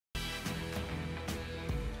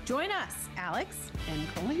Join us, Alex and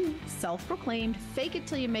Colleen, self-proclaimed fake it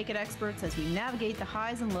till you make it experts, as we navigate the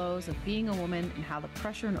highs and lows of being a woman and how the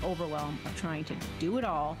pressure and overwhelm of trying to do it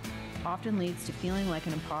all often leads to feeling like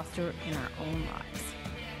an imposter in our own lives.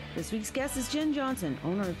 This week's guest is Jenn Johnson,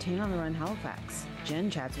 owner of 10 on the Run Halifax. Jenn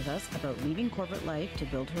chats with us about leaving corporate life to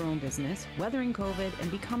build her own business, weathering COVID, and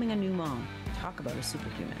becoming a new mom. Talk about a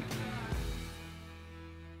superhuman.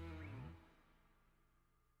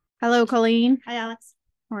 Hello, Colleen. Hi, Alex.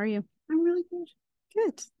 How are you? I'm really good.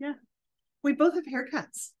 Good. Yeah. We both have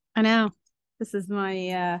haircuts. I know. This is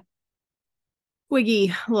my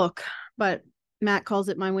wiggy look, but Matt calls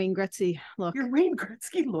it my Wayne Gretzky look. Your Wayne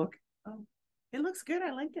Gretzky look. Oh, it looks good.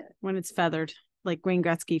 I like it. When it's feathered, like Wayne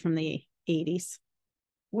Gretzky from the 80s.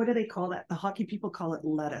 What do they call that? The hockey people call it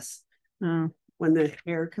lettuce. Oh. When the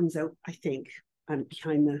hair comes out, I think,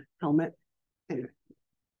 behind the helmet. Anyway.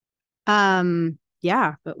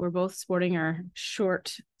 Yeah, but we're both sporting our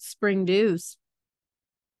short spring dews.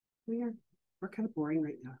 We're kind of boring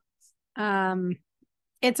right now.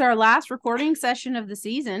 It's our last recording session of the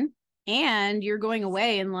season, and you're going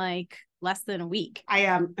away in like less than a week. I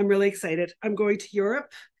am. I'm really excited. I'm going to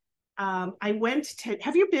Europe. I went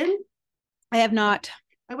have you been? I have not.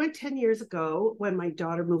 I went 10 years ago when my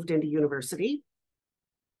daughter moved into university.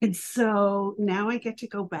 And so now I get to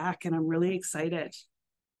go back, and I'm really excited.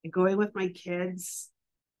 I'm going with my kids.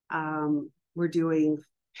 We're doing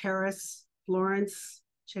Paris, Florence,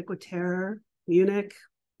 Cinque Terre, Munich,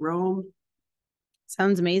 Rome.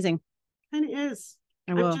 Sounds amazing. And it is.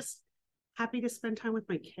 I'm just happy to spend time with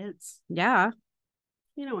my kids. Yeah.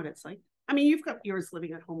 You know what it's like. I mean, you've got yours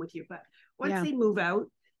living at home with you, but once they move out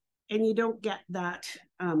and you don't get that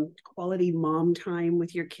quality mom time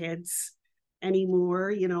with your kids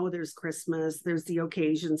anymore, you know, there's Christmas, there's the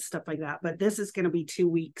occasions, stuff like that. But this is going to be 2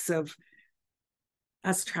 weeks of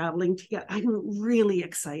us traveling together. I'm really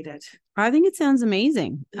excited. I think it sounds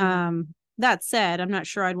amazing. That said, I'm not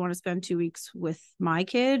sure I'd want to spend 2 weeks with my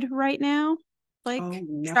kid right now, like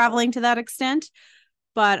traveling to that extent.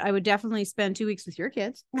 But I would definitely spend 2 weeks with your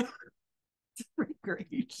kids.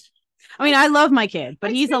 Great. I mean, I love my kid,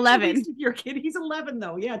 but he's 11. Your kid, he's 11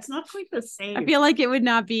 though. Yeah, it's not quite the same. I feel like it would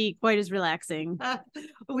not be quite as relaxing.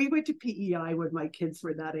 We went to PEI when my kids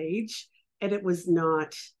were that age, and it was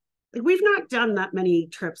not like, we've not done that many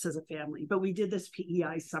trips as a family, but we did this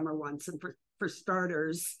PEI summer once. And for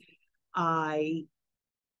starters, I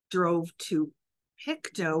drove to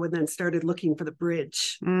Pictou and then started looking for the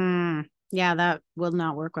bridge. Yeah, that will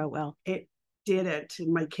not work out well. It didn't.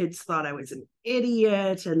 And my kids thought I was an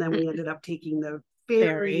idiot. And then we ended up taking the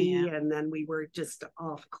ferry, and then we were just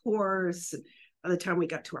off course. And by the time we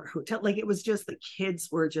got to our hotel, like, it was just, the kids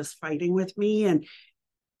were just fighting with me. And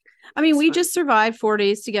I mean, we just survived 4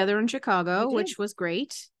 days together in Chicago, which was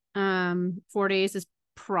great. 4 days is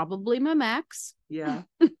probably my max. Yeah.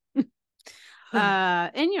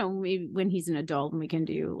 And, you know, maybe when he's an adult and we can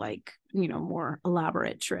do, like, you know, more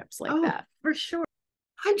elaborate trips like that. For sure.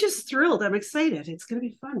 I'm just thrilled. I'm excited. It's going to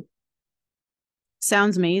be fun.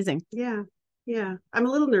 Sounds amazing. Yeah. Yeah. I'm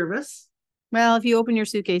a little nervous. Well, if you open your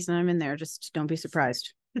suitcase and I'm in there, just don't be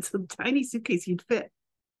surprised. It's a tiny suitcase you'd fit.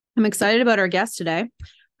 I'm excited about our guest today.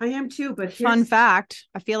 I am too, but fun fact,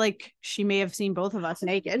 I feel like she may have seen both of us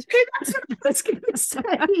naked. That's what I was going to say.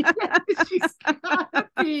 She's gotta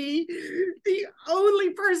be the only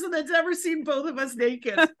person that's ever seen both of us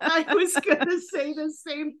naked. I was going to say the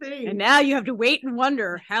same thing. And now you have to wait and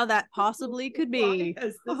wonder how that possibly could be.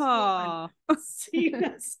 Seen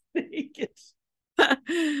us naked.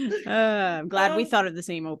 I'm glad we thought of the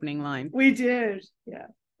same opening line. We did. Yeah.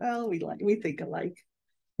 Well, we think alike.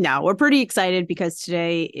 No, we're pretty excited because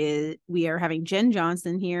today we are having Jenn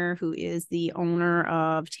Johnson here, who is the owner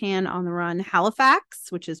of 10 on the Run Halifax,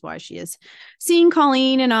 which is why she is seeing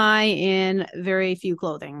Colleen and I in very few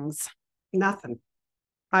clothings. Nothing.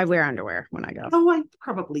 I wear underwear when I go. Oh, I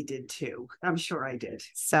probably did too. I'm sure I did.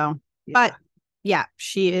 So, but yeah,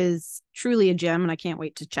 she is truly a gem, and I can't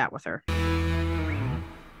wait to chat with her. I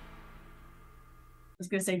was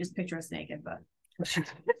going to say just picture us naked, but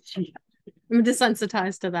I'm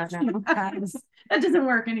desensitized to that now. That doesn't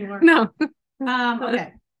work anymore. No.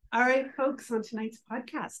 Okay. All right, folks, on tonight's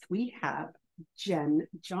podcast, we have Jenn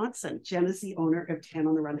Johnson. Jenn is the owner of 10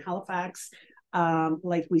 on the Run Halifax.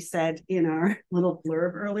 Like we said in our little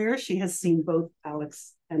blurb earlier, she has seen both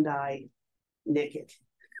Alex and I naked.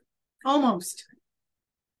 Almost.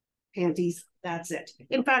 Panties, that's it.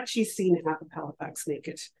 In fact, she's seen half of Halifax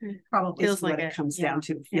naked. Probably feels like it comes down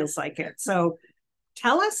to. Feels like it. So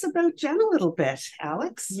tell us about Jenn a little bit,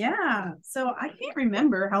 Alex. Yeah. So I can't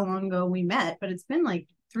remember how long ago we met, but it's been like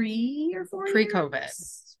 3 or 4 years.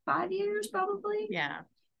 Pre-COVID. 5 years, probably. Yeah.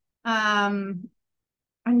 And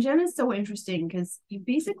Jen is so interesting because you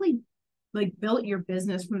basically like built your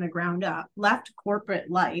business from the ground up, left corporate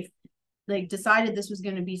life, like decided this was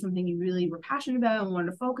going to be something you really were passionate about and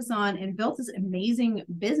wanted to focus on, and built this amazing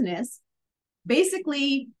business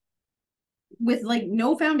basically with like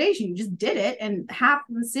no foundation. You just did it, and half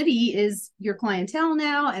the city is your clientele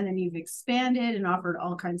now, and then you've expanded and offered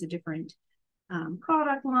all kinds of different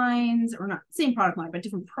product lines, or not same product line, but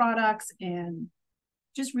different products, and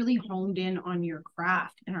just really honed in on your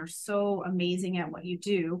craft and are so amazing at what you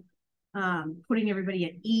do, putting everybody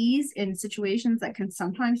at ease in situations that can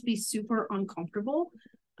sometimes be super uncomfortable.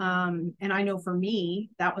 And I know for me,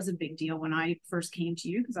 that was a big deal when I first came to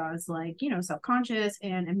you, because I was like, self-conscious,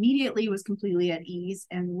 and immediately was completely at ease,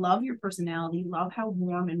 and love your personality, love how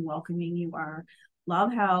warm and welcoming you are,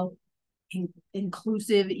 love how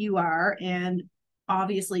inclusive you are. And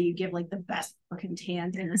obviously you give like the best fucking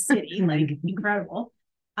tan in the city, like incredible.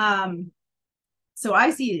 So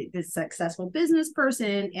I see this successful business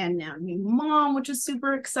person and now new mom, which is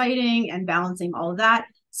super exciting, and balancing all of that,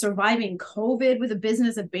 surviving COVID with a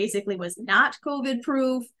business that basically was not COVID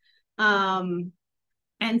proof, and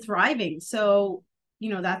thriving. So,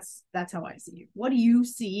 that's how I see you. What do you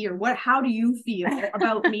see, or how do you feel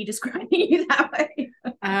about me describing you that way?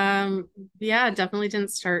 Yeah, definitely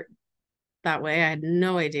didn't start that way. I had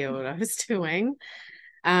no idea what I was doing.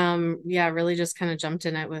 Yeah, really just kind of jumped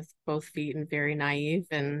in it with both feet and very naive,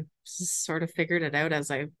 and just sort of figured it out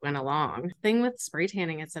as I went along. Thing with spray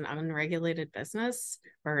tanning, it's an unregulated business,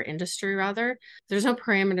 or industry rather. There's no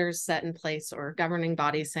parameters set in place or governing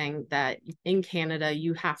bodies saying that in Canada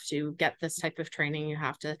you have to get this type of training, you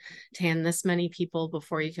have to tan this many people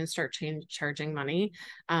before you can start charging money.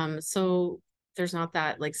 So there's not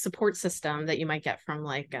that like support system that you might get from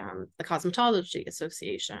like the Cosmetology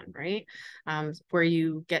Association, right? Where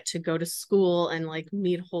you get to go to school and like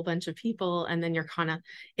meet a whole bunch of people, and then you're kind of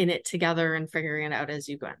in it together and figuring it out as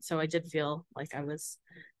you go. So I did feel like I was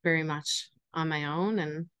very much on my own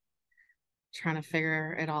and trying to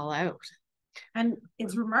figure it all out. And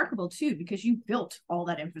it's remarkable too, because you built all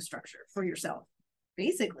that infrastructure for yourself,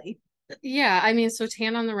 basically. Yeah, I mean, so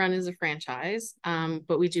Tan on the Run is a franchise,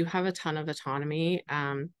 but we do have a ton of autonomy.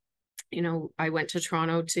 I went to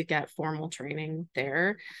Toronto to get formal training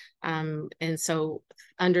there. And so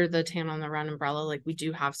under the Tan on the Run umbrella, like we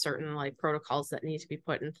do have certain like protocols that need to be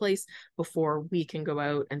put in place before we can go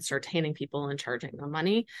out and start tanning people and charging them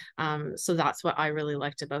money. So that's what I really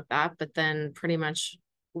liked about that. But then pretty much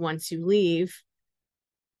once you leave,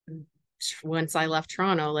 once I left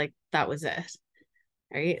Toronto, like that was it.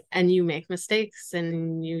 Right. And you make mistakes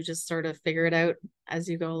and you just sort of figure it out as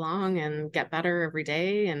you go along and get better every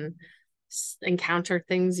day and encounter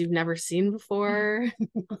things you've never seen before.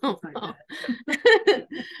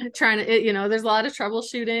 Trying to, there's a lot of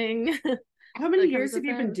troubleshooting. How many years have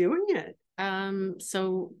you been doing it?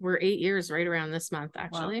 So we're 8 years right around this month,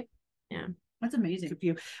 actually. Wow. Yeah. That's amazing.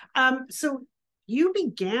 So you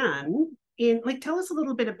began tell us a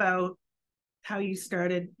little bit about how you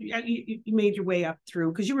started. You made your way up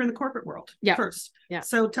through, because you were in the corporate world first. Yeah.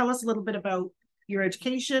 So tell us a little bit about your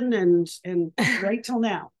education and right till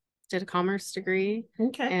now. Did a commerce degree.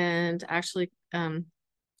 Okay. And actually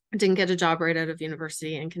didn't get a job right out of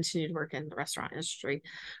university and continued to work in the restaurant industry,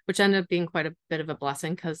 which ended up being quite a bit of a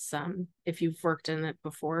blessing, because if you've worked in it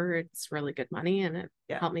before, it's really good money, and it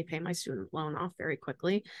helped me pay my student loan off very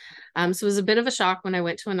quickly. So it was a bit of a shock when I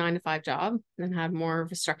went to a 9-to-5 job and had more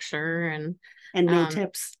of a structure and no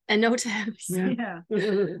tips. And no tips. Yeah.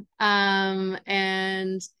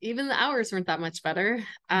 And even the hours weren't that much better.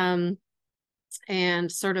 And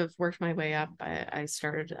sort of worked my way up. I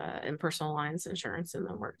started in personal lines insurance, and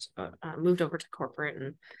then moved over to corporate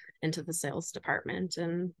and into the sales department,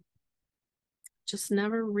 and just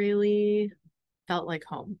never really felt like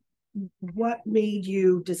home. What made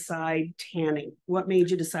you decide tanning? What made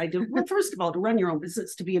you decide well, first of all, to run your own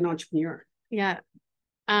business, to be an entrepreneur? Yeah.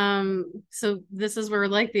 So this is where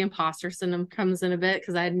like the imposter syndrome comes in a bit,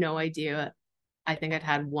 because I had no idea. I think I'd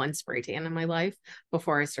had one spray tan in my life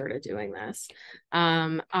before I started doing this.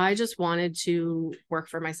 I just wanted to work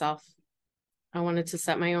for myself. I wanted to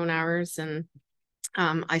set my own hours, and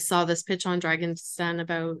I saw this pitch on Dragon's Den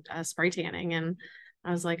about spray tanning, and I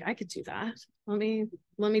was like, I could do that. Let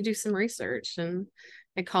me do some research. And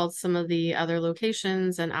I called some of the other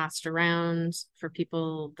locations and asked around for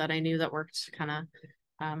people that I knew that worked kind of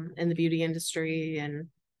in the beauty industry, and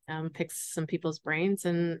picked some people's brains.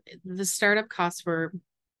 And the startup costs were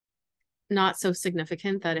not so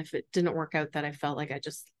significant that if it didn't work out, that I felt like I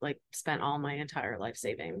just like spent all my entire life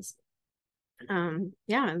savings.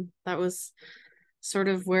 Yeah, that was sort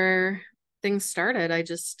of where things started, I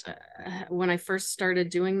just, when I first started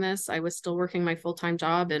doing this, I was still working my full-time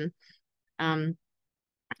job, and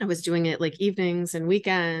I was doing it like evenings and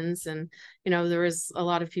weekends. And, there was a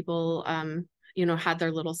lot of people, had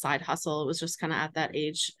their little side hustle. It was just kind of at that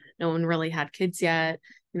age. No one really had kids yet,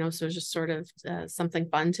 so it was just sort of something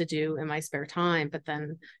fun to do in my spare time. But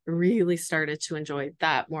then really started to enjoy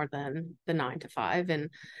that more than the 9 to 5, and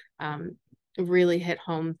really hit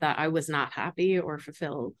home that I was not happy or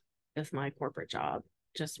fulfilled with my corporate job.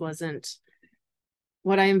 Just wasn't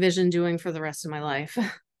what I envisioned doing for the rest of my life.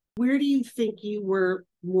 Where do you think you were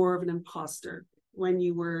more of an imposter? When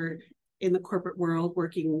you were in the corporate world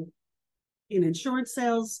working in insurance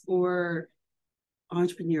sales, or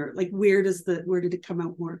entrepreneur? Like, where did it come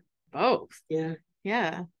out more? Both.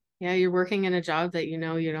 Yeah. You're working in a job that you're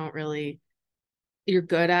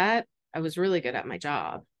good at. I was really good at my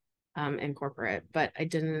job in corporate, but I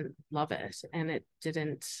didn't love it, and it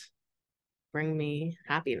didn't bring me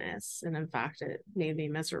happiness, and in fact it made me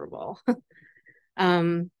miserable.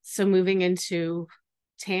 So moving into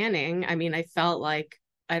tanning, I felt like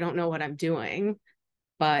I don't know what I'm doing,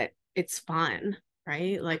 but it's fun,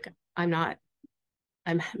 right? Like I'm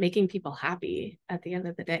making people happy at the end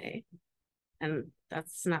of the day. And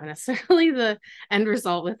that's not necessarily the end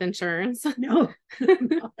result with insurance. No,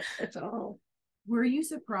 not at all. Were you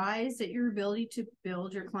surprised at your ability to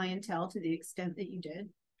build your clientele to the extent that you did?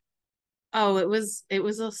 Oh, it was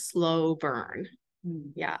a slow burn.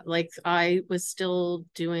 Yeah, like I was still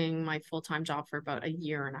doing my full-time job for about 1.5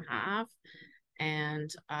 years, and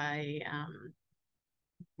I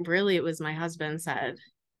really, it was my husband said,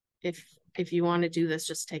 if you want to do this,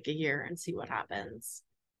 just take a year and see what happens.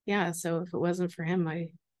 Yeah, so if it wasn't for him,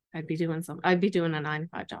 I'd be doing a 9 to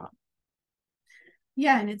 5 job.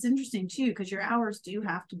 Yeah, and it's interesting too, because your hours do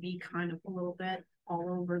have to be kind of a little bit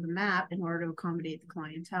all over the map in order to accommodate the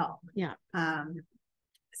clientele. Yeah.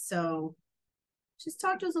 So just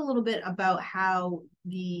talk to us a little bit about how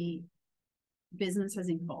the business has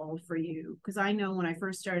evolved for you. Because I know when I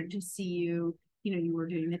first started to see you, you were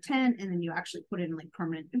doing the tent, and then you actually put in like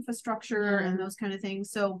permanent infrastructure and those kind of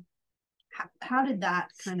things. So how did that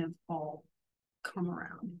kind of all come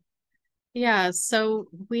around? Yeah, so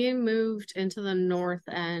we moved into the North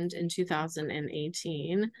End in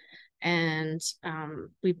 2018, and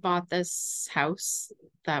we bought this house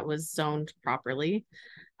that was zoned properly.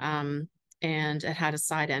 And it had a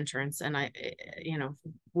side entrance, and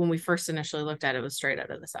when we first initially looked at it, it was straight out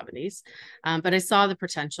of the 70s. But I saw the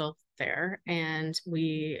potential there, and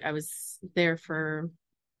I was there for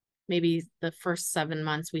maybe the first 7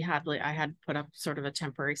 months. I had put up sort of a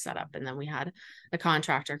temporary setup, and then we had a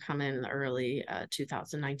contractor come in early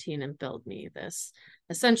 2019 and build me this,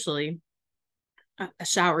 essentially a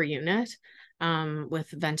shower unit with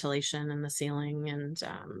ventilation in the ceiling, and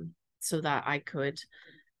so that I could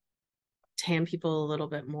tan people a little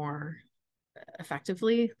bit more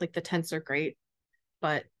effectively. Like the tents are great,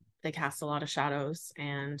 but they cast a lot of shadows,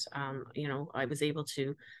 and I was able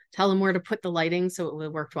to tell them where to put the lighting so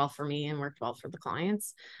it worked well for me and worked well for the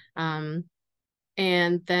clients. And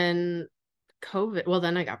then then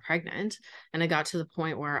I got pregnant, and I got to the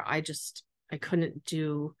point where I couldn't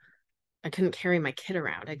carry my kid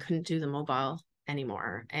around. I couldn't do the mobile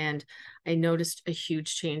anymore. And I noticed a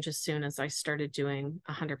huge change as soon as I started doing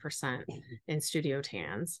 100% in studio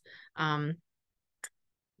tans,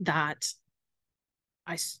 that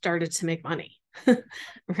I started to make money,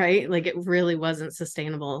 right? Like it really wasn't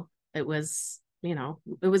sustainable. It was, it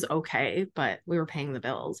was okay, but we were paying the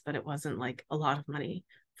bills, but it wasn't like a lot of money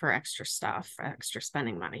for extra stuff, for extra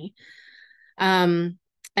spending money. And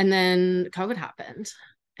then COVID happened.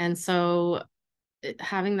 And so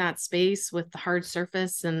having that space with the hard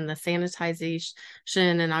surface and the sanitization,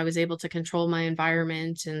 and I was able to control my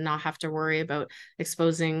environment and not have to worry about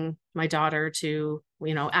exposing my daughter to,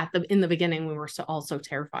 in the beginning, we were all so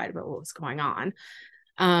terrified about what was going on.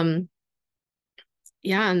 And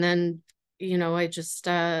then,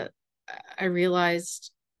 I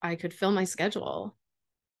realized I could fill my schedule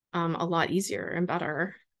a lot easier and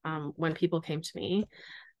better when people came to me.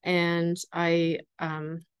 And I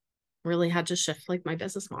really had to shift like my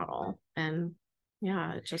business model. And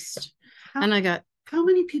how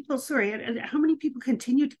many people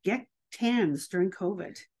continued to get tans during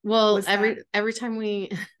COVID? Well, every time we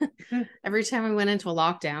went into a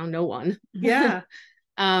lockdown, no one. Yeah.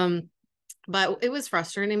 But it was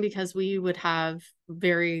frustrating because we would have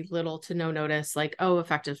very little to no notice, like, oh,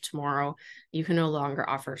 effective tomorrow, you can no longer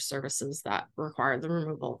offer services that require the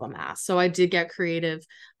removal of a mask. So I did get creative.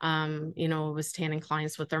 Was tanning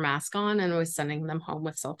clients with their mask on, and I was sending them home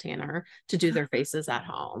with self tanner to do their faces at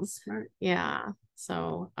home. Smart. Yeah.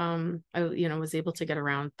 So, I, was able to get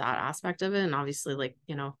around that aspect of it. And obviously, like,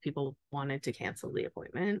 if people wanted to cancel the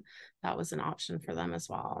appointment, that was an option for them as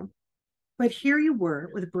well. But here you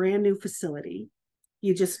were with a brand new facility.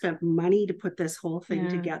 You just spent money to put this whole thing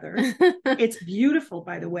together. It's beautiful,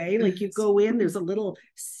 by the way. Like, you go in, there's a little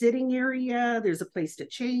sitting area, there's a place to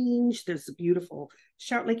change, there's a beautiful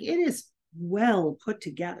shower. Like, it is well put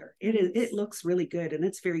together. It looks really good, and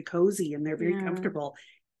it's very cozy, and they're very comfortable.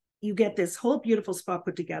 You get this whole beautiful spot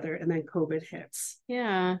put together, and then COVID hits.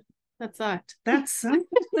 Yeah, that sucked. That sucked.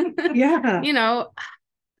 Yeah.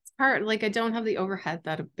 It's hard. Like, I don't have the overhead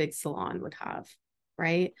that a big salon would have.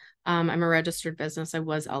 Right. I'm a registered business. I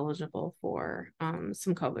was eligible for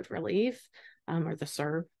some COVID relief or the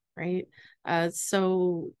CERB. Right.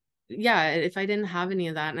 So, yeah, if I didn't have any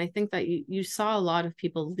of that, and I think that you saw a lot of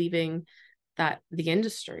people leaving the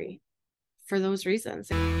industry for those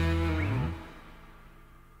reasons.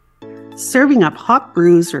 Serving up hot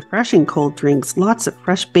brews, refreshing cold drinks, lots of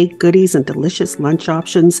fresh baked goodies, and delicious lunch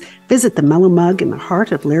options. Visit the Mellow Mug in the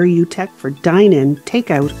heart of Larry Utech for dine-in,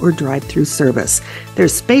 takeout, or drive-through service. Their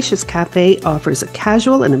spacious cafe offers a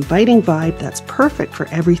casual and inviting vibe that's perfect for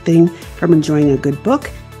everything from enjoying a good book,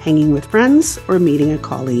 hanging with friends, or meeting a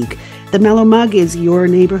colleague. The Mellow Mug is your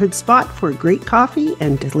neighborhood spot for great coffee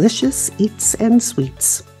and delicious eats and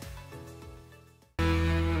sweets.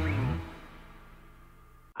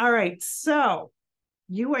 All right, so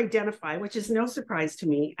you identify, which is no surprise to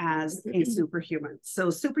me, as a superhuman. So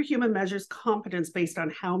Superhuman measures competence based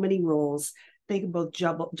on how many roles they can both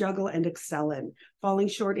juggle and excel in. Falling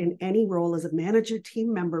short in any role as a manager,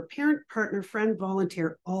 team member, parent, partner, friend,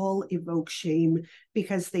 volunteer, all evoke shame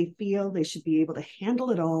because they feel they should be able to handle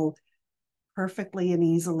it all perfectly and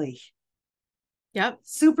easily. Yep.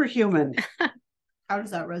 Superhuman. How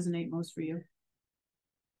does that resonate most for you?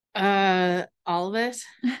 All of it.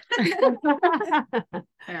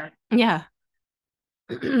 Fair. Yeah.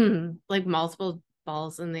 Like multiple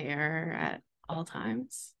balls in the air at all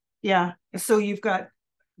times. Yeah. So you've got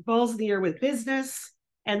balls in the air with business,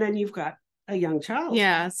 and then you've got a young child.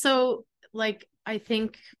 Yeah. So, like, I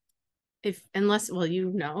think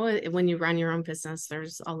when you run your own business,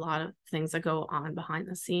 there's a lot of things that go on behind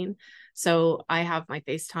the scene. So I have my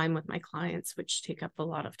FaceTime with my clients, which take up a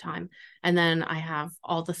lot of time. And then I have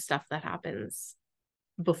all the stuff that happens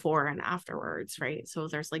before and afterwards, right? So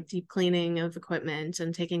there's like deep cleaning of equipment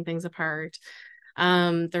and taking things apart.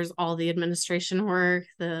 There's all the administration work,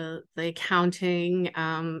 the accounting,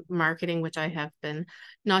 marketing, which I have been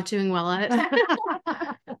not doing well at.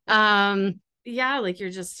 Yeah, like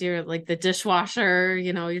you're like the dishwasher,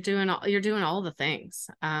 you're doing all the things.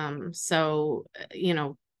 So,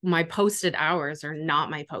 my posted hours are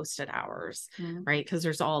not my posted hours, right? Because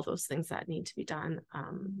there's all those things that need to be done.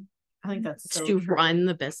 I think that's so to true. run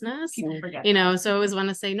the business, so I always want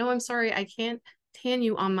to say, no, I'm sorry, I can't tan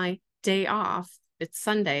you on my day off. It's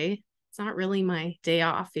Sunday. It's not really my day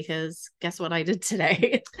off because guess what I did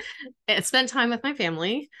today? I spent time with my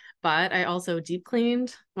family, but I also deep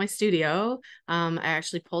cleaned my studio. I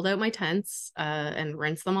actually pulled out my tents and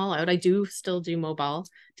rinsed them all out. I do still do mobile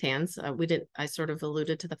tans. I sort of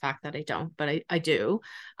alluded to the fact that I don't, but I do.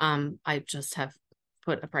 I just have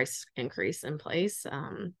put a price increase in place.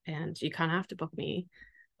 And you kind of have to book me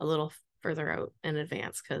a little further out in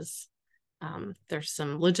advance because there's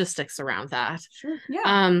some logistics around that. Sure. Yeah.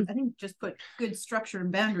 I think just put good structure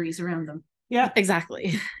and boundaries around them. Yeah,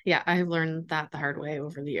 exactly. Yeah. I've learned that the hard way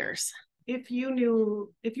over the years. If you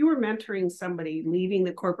were mentoring somebody leaving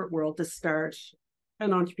the corporate world to start an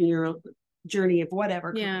entrepreneurial journey of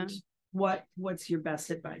whatever kind, what's your best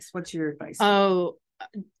advice? What's your advice? Oh,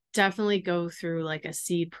 definitely go through like a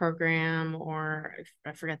seed program, or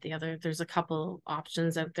I forget the other. There's a couple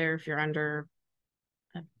options out there if you're under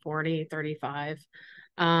 40, 35.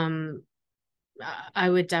 I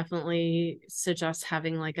would definitely suggest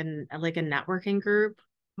having like a networking group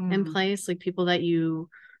in place, like people that you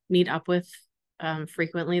meet up with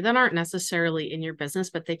frequently that aren't necessarily in your business,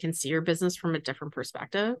 but they can see your business from a different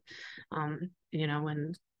perspective, and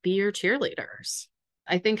be your cheerleaders.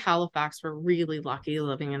 I think Halifax, we're really lucky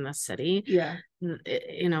living in this city. Yeah.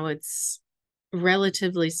 It's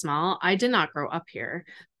relatively small. I did not grow up here,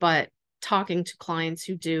 but talking to clients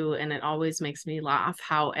who do, and it always makes me laugh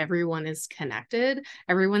how everyone is connected.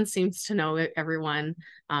 Everyone seems to know everyone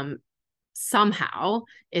somehow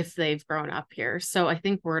if they've grown up here. So I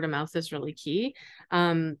think word of mouth is really key.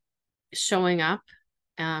 Showing up,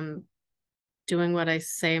 doing what I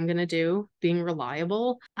say I'm going to do, being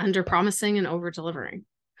reliable, under promising and over delivering.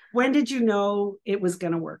 When did you know it was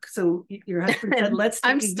going to work? So your husband said, let's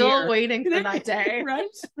take I'm still waiting for that day. Right?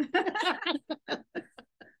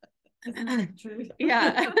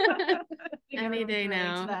 Yeah. Any day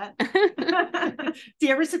now. Do you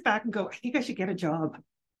ever sit back and go, I think I should get a job?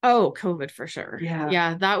 Oh, COVID for sure.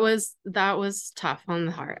 Yeah. That was tough on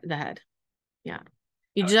the head. Yeah.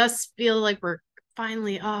 You just feel like we're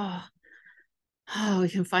finally, we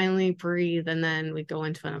can finally breathe. And then we go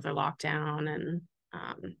into another lockdown. And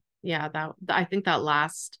I think that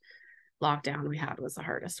last lockdown we had was the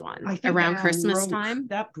hardest one around Christmas time.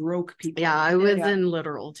 That broke people. Yeah, I was in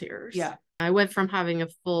literal tears. Yeah. I went from having a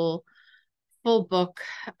full book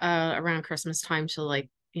around Christmas time to, like,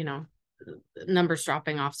 numbers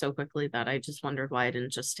dropping off so quickly that I just wondered why I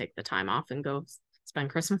didn't just take the time off and go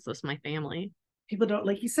spend Christmas with my family. People don't,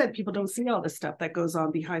 like you said, people don't see all the stuff that goes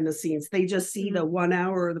on behind the scenes. They just see the 1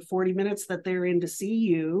 hour or the 40 minutes that they're in to see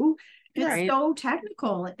you. It's so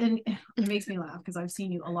technical, and it makes me laugh because I've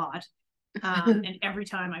seen you a lot. And every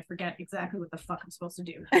time I forget exactly what the fuck I'm supposed to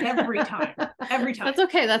do. Every time. That's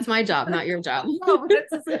okay. That's my job, not your job. No,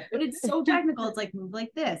 but it's so technical. It's like, move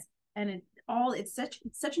like this. And it's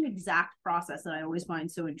such an exact process that I always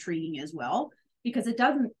find so intriguing as well, because it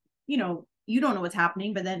doesn't, you don't know what's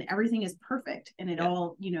happening, but then everything is perfect, and it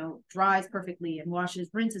all, dries perfectly and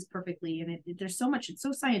rinses perfectly. And there's so much, it's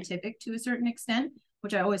so scientific to a certain extent,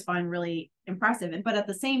 which I always find really impressive. But at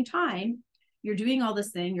the same time, you're doing all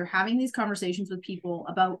this thing, you're having these conversations with people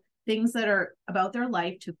about things that are about their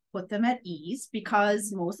life to put them at ease,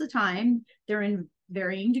 because most of the time they're in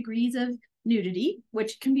varying degrees of nudity,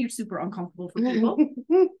 which can be super uncomfortable for people.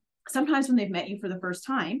 Sometimes when they've met you for the first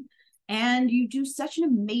time, and you do such an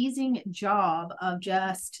amazing job of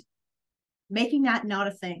just making that not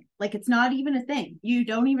a thing. Like, it's not even a thing. You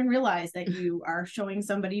don't even realize that you are showing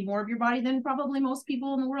somebody more of your body than probably most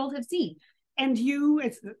people in the world have seen. And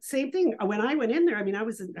it's the same thing. When I went in there, I mean, I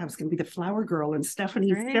was going to be the flower girl in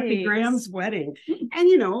Steffi Graham's wedding.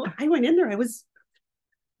 And, I went in there, I was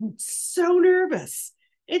so nervous.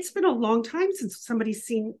 It's been a long time since somebody's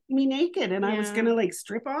seen me naked, and I was going to, like,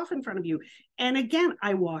 strip off in front of you. And again,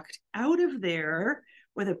 I walked out of there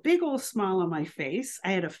with a big old smile on my face.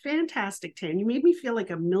 I had a fantastic tan. You made me feel like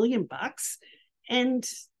 $1 million. And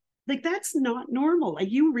like, that's not normal.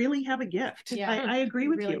 Like, you really have a gift. Yeah, I agree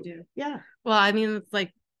with really you. Do. Yeah. Well, I mean, it's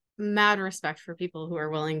like mad respect for people who are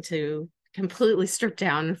willing to completely strip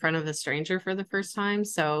down in front of a stranger for the first time.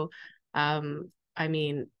 So, I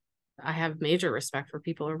mean, I have major respect for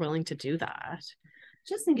people who are willing to do that. I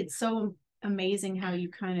just think it's so amazing how you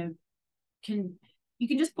kind of can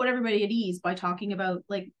just put everybody at ease by talking about,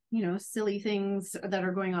 like, silly things that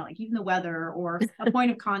are going on, like even the weather or a point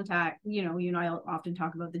of contact. I often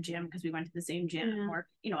talk about the gym because we went to the same gym, or,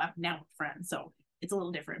 I'm now with friends, so it's a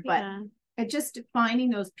little different. But just finding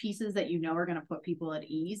those pieces that are going to put people at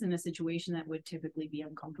ease in a situation that would typically be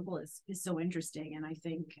uncomfortable is so interesting. And I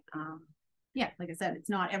think, like I said, it's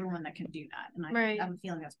not everyone that can do that. And I have a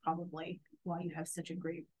feeling that's probably why you have such a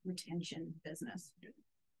great retention business.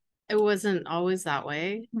 It wasn't always that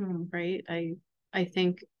way, right? I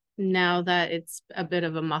think now that it's a bit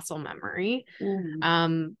of a muscle memory,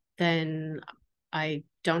 then I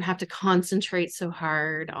don't have to concentrate so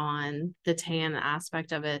hard on the tan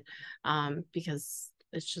aspect of it, because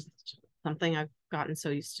it's just something I've gotten so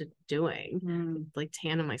used to doing. Like,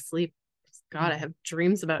 tan in my sleep. God, I have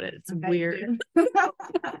dreams about it. It's weird.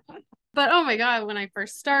 But oh my God, when I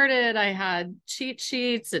first started, I had cheat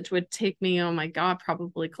sheets. It would take me, oh my God,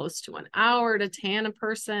 probably close to an hour to tan a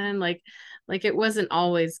person. Like it wasn't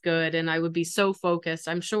always good. And I would be so focused.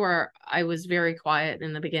 I'm sure I was very quiet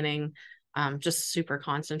in the beginning, just super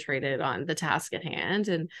concentrated on the task at hand.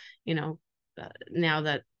 And, now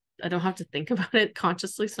that I don't have to think about it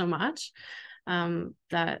consciously so much,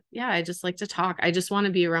 I just like to talk. I just want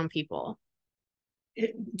to be around people.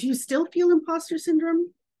 Do you still feel imposter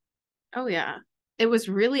syndrome? Oh yeah. It was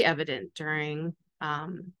really evident during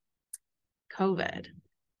COVID.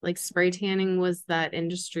 Like, spray tanning was that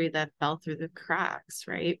industry that fell through the cracks,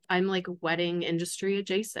 right? I'm like wedding industry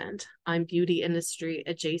adjacent. I'm beauty industry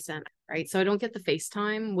adjacent, right? So I don't get the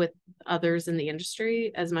FaceTime with others in the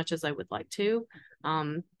industry as much as I would like to.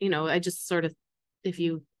 I just sort of, if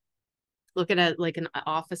you look at it like an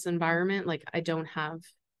office environment, like, I don't have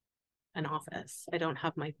an office. I don't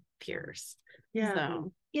have my peers. Yeah.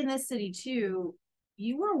 So in this city too,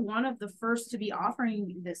 you were one of the first to be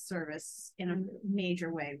offering this service in a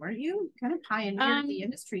major way, weren't you? Kind of pioneered the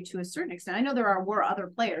industry to a certain extent. I know there were other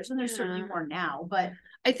players, and there's certainly more now, but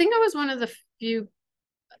I think I was one of the few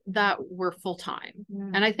that were full-time.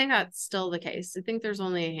 And I think that's still the case. I think there's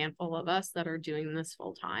only a handful of us that are doing this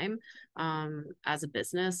full-time, as a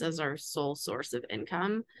business, as our sole source of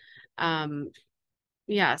income.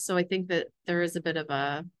 So I think that there is a bit of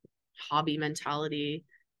a hobby mentality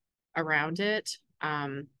around it.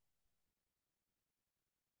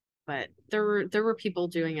 But there were people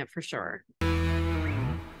doing it for sure.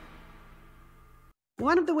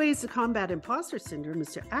 One of the ways to combat imposter syndrome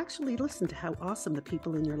is to actually listen to how awesome the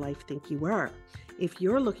people in your life think you are. If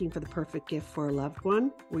you're looking for the perfect gift for a loved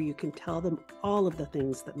one, where you can tell them all of the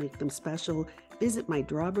things that make them special, visit my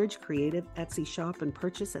Drawbridge Creative Etsy shop and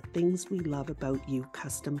purchase a Things We Love About You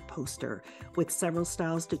custom poster. With several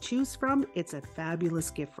styles to choose from, it's a fabulous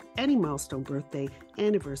gift for any milestone birthday,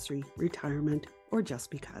 anniversary, retirement, or just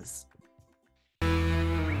because.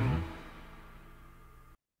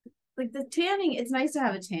 Like the tanning, it's nice to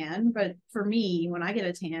have a tan, but for me, when I get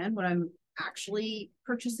a tan, what I'm actually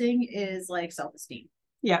purchasing is like self-esteem.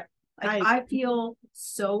 Yeah. Like I feel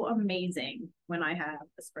so amazing when I have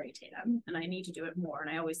a spray tan, and I need to do it more. And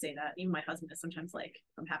I always say that. Even my husband is sometimes like,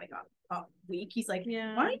 I'm having a week. He's like,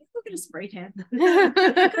 Yeah. why don't you go get a spray tan?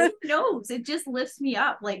 Because he knows it just lifts me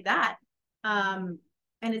up like that. And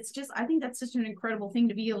it's just, I think that's such an incredible thing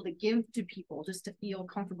to be able to give to people, just to feel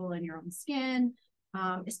comfortable in your own skin,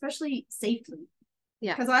 especially safely.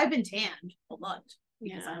 Yeah. Because I've been tanned a lot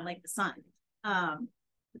because Yeah. I like the sun. But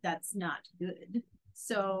that's not good.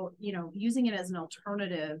 So, you know, using it as an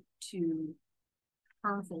alternative to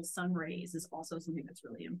harmful sun rays is also something that's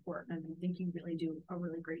really important. And I think you really do a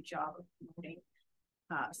really great job of promoting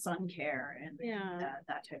sun care and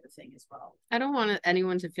that type of thing as well. I don't want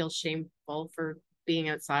anyone to feel shameful for being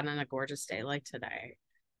outside on a gorgeous day like today,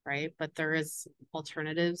 right? But there is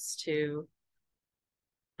alternatives to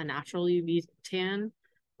a natural UV tan.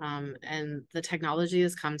 And the technology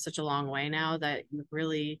has come such a long way now that you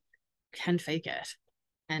really can fake it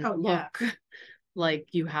and look like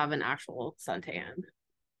you have an actual suntan.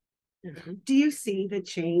 Mm-hmm. Do you see the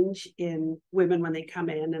change in women when they come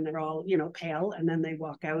in and they're all, you know, pale, and then they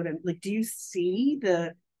walk out, and like, do you see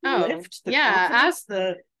the lift?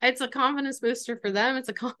 It's a confidence booster for them. It's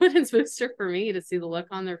a confidence booster for me to see the look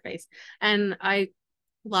on their face. And I've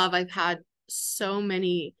had so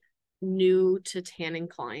many new to tanning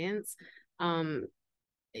clients.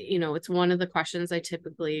 You know, it's one of the questions I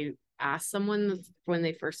typically ask someone when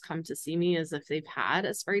they first come to see me is if they've had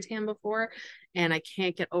a spray tan before. And I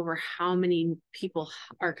can't get over how many people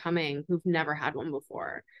are coming who've never had one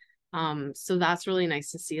before. So that's really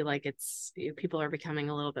nice to see. Like, it's, people are becoming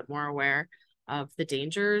a little bit more aware of the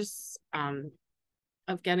dangers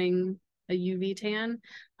of getting a UV tan.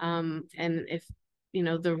 And if, you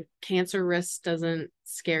know, the cancer risk doesn't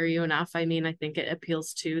scare you enough, I mean, I think it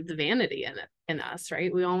appeals to the vanity in us,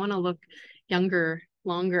 right? We all want to look younger,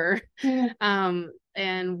 longer.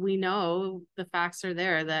 And we know the facts are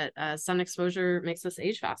there that sun exposure makes us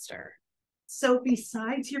age faster. So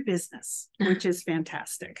besides your business, which is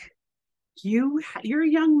fantastic, you're a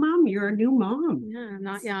young mom. You're a new mom. Yeah,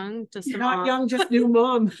 not young, just a not mom. young, just new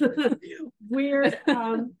mom. Weird.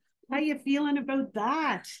 How you feeling about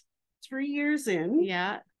that? 3 years in.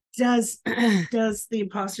 Yeah. Does the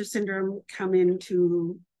imposter syndrome come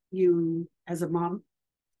into you as a mom?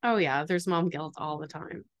 Oh yeah, there's mom guilt all the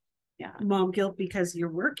time. Yeah. Mom guilt because you're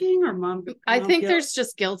working, or mom I think guilt? There's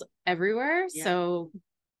just guilt everywhere. Yeah. So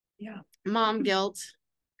yeah, mom guilt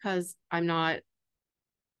because I'm not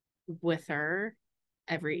with her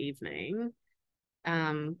every evening.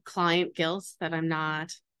 Client guilt that I'm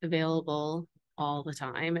not available all the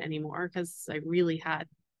time anymore, because I really had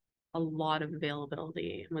a lot of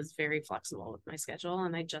availability and was very flexible with my schedule,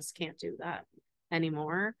 and I just can't do that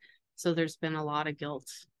anymore. So there's been a lot of guilt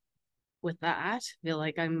with that. I feel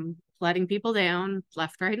like I'm letting people down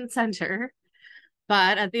left, right, and center.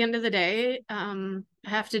 But at the end of the day, I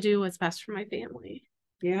have to do what's best for my family.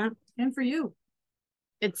 Yeah. And for you.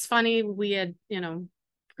 It's funny, we had, you know,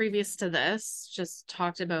 previous to this, just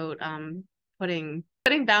talked about putting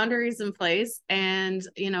boundaries in place. And,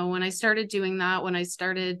 you know, when I started doing that, when I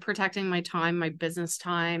started protecting my time, my business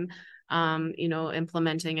time, you know,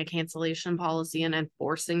 implementing a cancellation policy and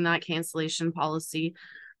enforcing that cancellation policy,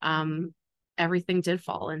 everything did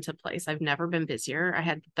fall into place. I've never been busier. I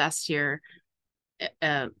had the best year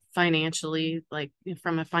financially, like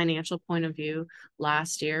from a financial point of view,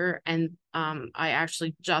 last year. And I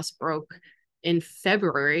actually just broke in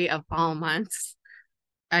February of all months.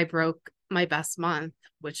 I broke my best month,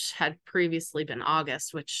 which had previously been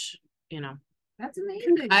August, which, you know, that's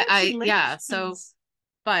amazing. So,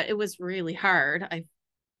 but it was really hard. I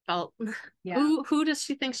felt, who does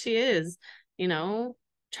she think she is? You know,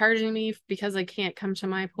 charging me because I can't come to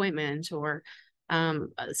my appointment, or so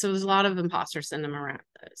there's a lot of imposter syndrome around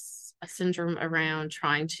this, a syndrome around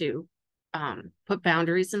trying to put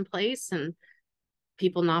boundaries in place and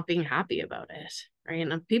people not being happy about it. right?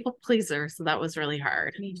 And I'm a people pleaser, so that was really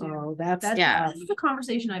hard. Me too. Oh, that's Yeah. This is a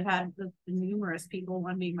conversation I've had with numerous people,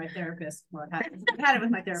 one being my therapist. Well, I've had it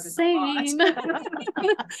with my therapist. Same.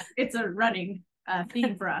 It's a running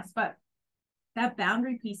theme for us, but that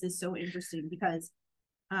boundary piece is so interesting because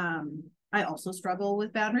I also struggle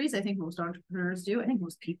with boundaries. I think most entrepreneurs do. I think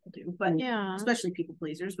most people do, but Yeah. especially people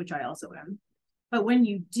pleasers, which I also am. But when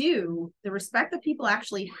you do, the respect that people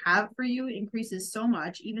actually have for you increases so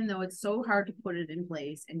much, even though it's so hard to put it in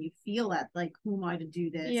place. And you feel that, like, who am I to do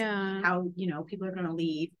this? Yeah. How, people are going to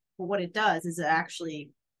leave. But what it does is it actually,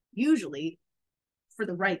 usually for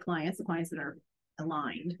the right clients, the clients that are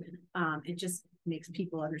aligned, it just makes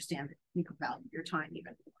people understand that you can value your time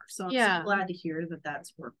even more. So I'm so glad to hear that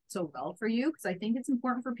that's worked so well for you, because I think it's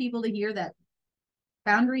important for people to hear that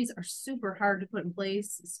boundaries are super hard to put in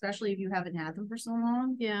place, especially if you haven't had them for so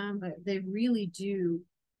long. Yeah. But they really do.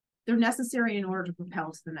 They're necessary in order to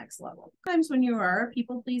propel to the next level. Sometimes when you are a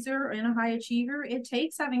people pleaser and a high achiever, it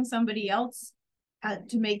takes having somebody else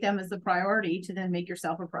to make them as the priority to then make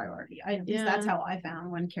yourself a priority. That's how I found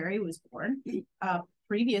when Carrie was born.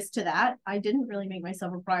 Previous to that, I didn't really make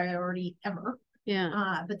myself a priority ever.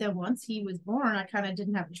 Yeah. But then once he was born, I kind of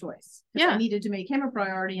didn't have a choice. Yeah. I needed to make him a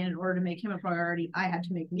priority, and in order to make him a priority, I had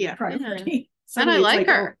to make me a priority. Yeah. And I like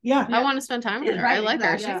her. Yeah. I want to spend time with her. Right, I like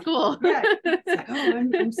her. exactly. She's cool. Yeah. It's like, oh,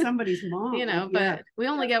 I'm somebody's mom. But we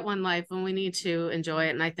only get one life and we need to enjoy it.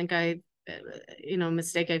 And I think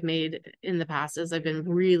mistake I've made in the past is I've been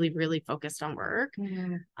really, really focused on work,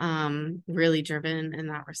 really driven in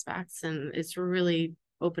that respect. And it's really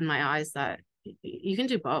opened my eyes that you can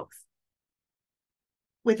do both.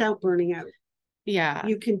 Without burning out. Yeah.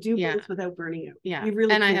 You can do both without burning out. Yeah. You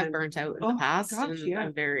really can. I have burnt out in the past.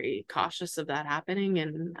 I'm very cautious of that happening.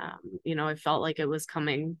 And, I felt like it was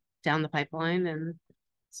coming down the pipeline. And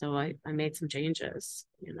so I made some changes,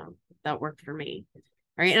 that worked for me.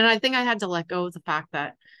 Right. And I think I had to let go of the fact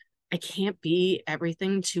that I can't be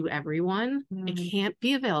everything to everyone. I can't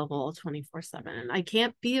be available 24/7. I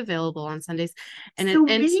can't be available on Sundays. And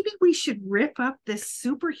maybe we should rip up this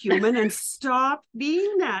Superhuman and stop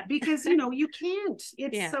being that, because you can't.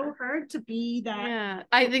 It's so hard to be that. Yeah,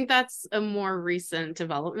 I think that's a more recent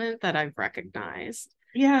development that I've recognized.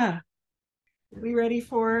 Yeah. We ready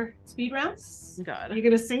for speed rounds? God. Are you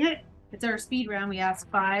gonna sing it? It's our speed round. We ask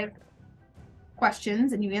 5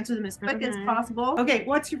 questions and you answer them as quick as possible. Okay,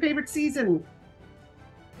 what's your favorite season?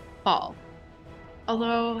 Fall.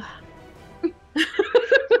 Although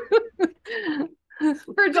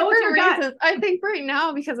for different reasons. I think right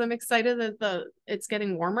now because I'm excited that it's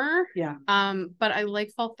getting warmer. Yeah. But I like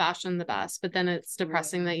fall fashion the best, but then it's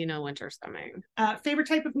depressing that winter's coming. Favorite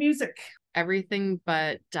type of music? Everything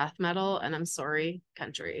but death metal, and I'm sorry,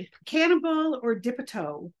 country. Cannonball or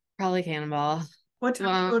Dip-a-toe? Probably Cannonball. What time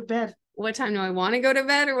do you go to bed? What time do I want to go to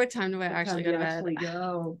bed, or what time do I actually go to bed?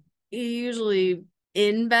 Usually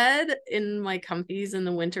in bed in my comfies in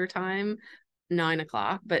the winter time, 9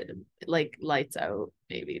 o'clock, but like lights out,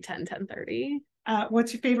 maybe 10:30.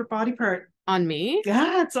 What's your favorite body part? On me?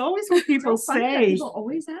 Yeah, it's always what people say. People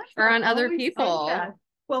always ask. Or on other people.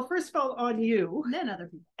 Well, first of all, on you. And then other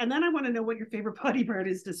people. And then I want to know what your favorite body part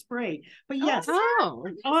is to spray. But yes,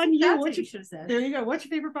 on you. That's what you should have said. There you go. What's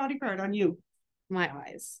your favorite body part on you? My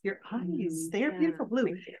eyes. Your eyes. They're beautiful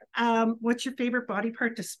blue. What's your favorite body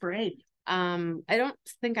part to spray? I don't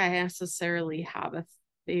think I necessarily have a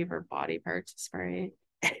favorite body part to spray.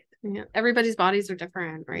 Everybody's bodies are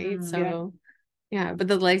different, right? So but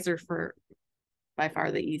the legs are by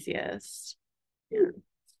far the easiest.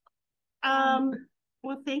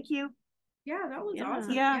 Well, thank you. Yeah, that was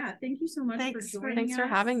awesome. Yeah, thank you so much for joining Thanks for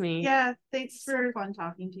having me. Yeah, thanks for so fun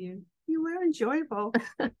talking to you. You were enjoyable.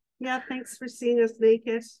 Yeah, thanks for seeing us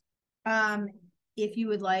naked. If you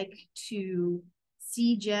would like to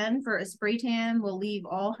see Jenn for a spray tan, we'll leave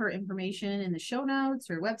all her information in the show notes,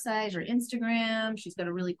 her website, her Instagram. She's got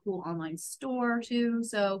a really cool online store too.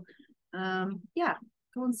 So go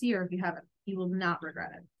and see her if you haven't. You will not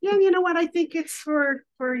regret it. Yeah, you know what? I think it's for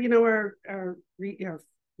our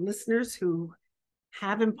listeners who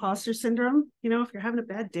have imposter syndrome. If you're having a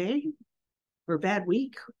bad day or a bad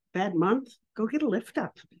week, bad month, go get a lift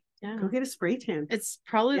up. Yeah. Go get a spray tan. It's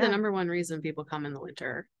probably the number one reason people come in the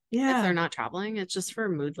winter. Yeah. If they're not traveling, it's just for a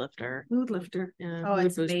mood lifter. Mood lifter. Yeah. Oh,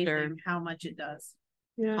 it's amazing how much it does.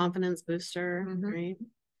 Yeah. Confidence booster, right?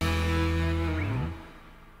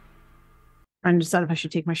 I decided if I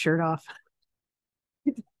should take my shirt off.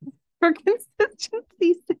 For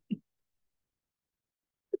consistency's sake.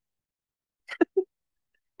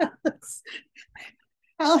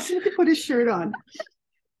 Allison can put his shirt on.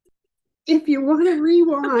 If you want to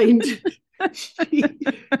rewind she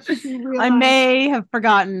I realized may have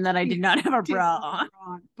forgotten that I did not have a bra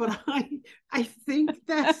on. but I think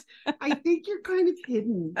you're kind of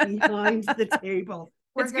hidden behind the table.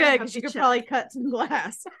 It's good because you could probably cut some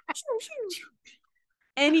glass.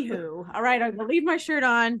 Anywho, all right, I'm gonna leave my shirt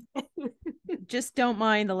on. Just don't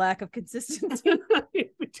mind the lack of consistency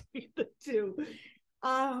between the two.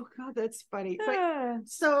 Oh God, that's funny. But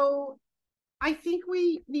so I think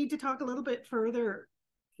we need to talk a little bit further.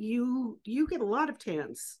 You get a lot of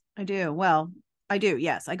tans. I do. Well, I do.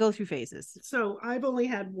 Yes, I go through phases. So I've only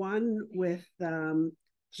had one with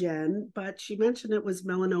Jen, but she mentioned it was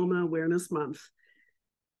Melanoma Awareness Month.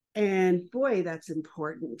 And boy, that's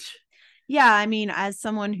important. Yeah, I mean, as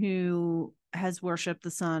someone who has worshipped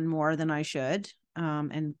the sun more than I should,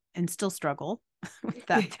 and still struggle with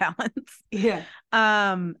that balance. Yeah.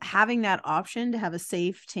 Having that option to have a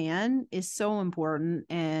safe tan is so important,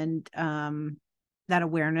 and that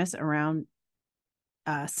awareness around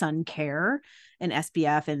sun care and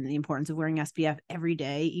SPF and the importance of wearing SPF every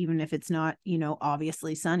day, even if it's not,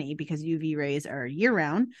 obviously sunny, because UV rays are year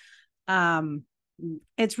round.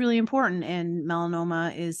 It's really important, and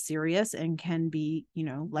melanoma is serious and can be,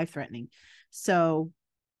 life-threatening. So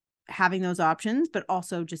having those options, but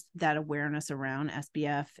also just that awareness around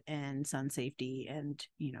SPF and sun safety and,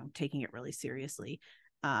 taking it really seriously.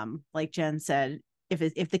 Like Jen said,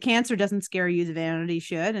 if the cancer doesn't scare you, the vanity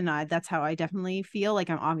should. And that's how I definitely feel.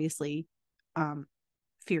 Like, I'm obviously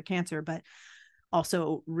fear cancer, but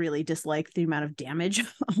also really dislike the amount of damage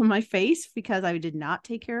on my face because I did not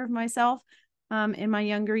take care of myself in my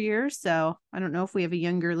younger years. So I don't know if we have a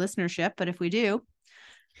younger listenership, but if we do,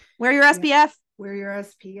 wear your SPF. Yeah. Wear your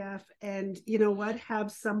SPF. And you know what?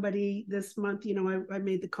 Have somebody this month, I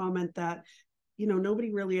made the comment that,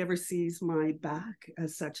 nobody really ever sees my back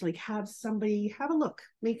as such. Like, have somebody have a look,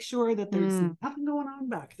 make sure that there's nothing going on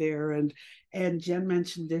back there. And Jen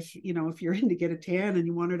mentioned if you're in to get a tan and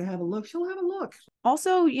you want her to have a look, she'll have a look.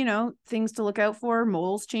 Also, things to look out for.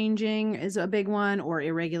 Moles changing is a big one, or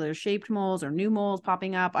irregular shaped moles or new moles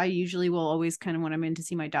popping up. I usually will always kind of, when I'm in to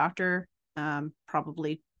see my doctor,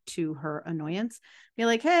 probably to her annoyance, be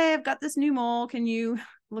like, hey, I've got this new mole. Can you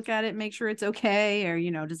look at it, make sure it's okay?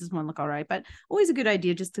 Or, does this one look all right? But always a good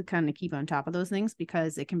idea just to kind of keep on top of those things,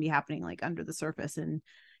 because it can be happening like under the surface and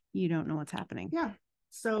you don't know what's happening. Yeah.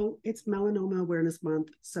 So it's Melanoma Awareness Month.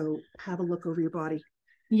 So have a look over your body.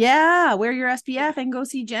 Yeah. Wear your SPF and go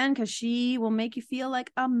see Jen, because she will make you feel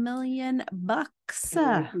like $1 million. And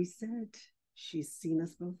like we said, she's seen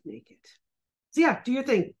us both naked. So yeah, do your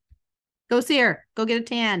thing. Go see her. Go get a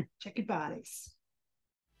tan. Check your bodies.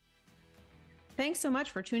 Thanks so much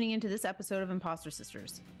for tuning into this episode of Imposter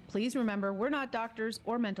Sisters. Please remember, we're not doctors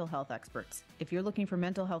or mental health experts. If you're looking for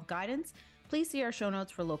mental health guidance, please see our show notes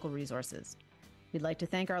for local resources. We'd like to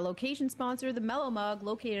thank our location sponsor, the Mellow Mug,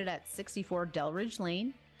 located at 64 Delridge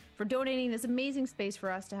Lane, for donating this amazing space for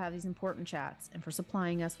us to have these important chats and for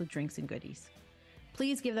supplying us with drinks and goodies.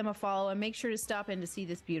 Please give them a follow and make sure to stop in to see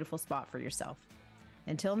this beautiful spot for yourself.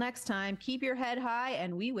 Until next time, keep your head high,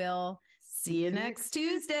 and we will see you next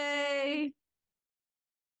Tuesday.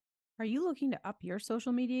 Are you looking to up your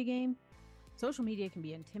social media game? Social media can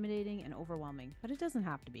be intimidating and overwhelming, but it doesn't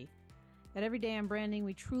have to be. At Everyday I'm Branding,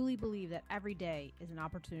 we truly believe that every day is an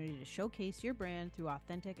opportunity to showcase your brand through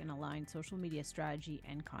authentic and aligned social media strategy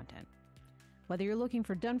and content. Whether you're looking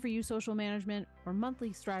for done-for-you social management or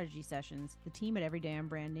monthly strategy sessions, the team at Everyday I'm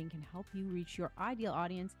Branding can help you reach your ideal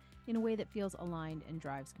audience in a way that feels aligned and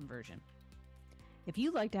drives conversion. If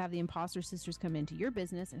you'd like to have the Imposter Sisters come into your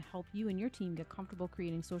business and help you and your team get comfortable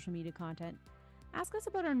creating social media content, ask us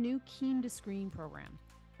about our new Keen to Screen program,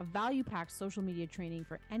 a value-packed social media training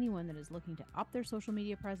for anyone that is looking to up their social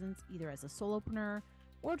media presence, either as a solopreneur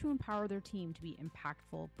or to empower their team to be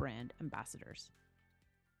impactful brand ambassadors.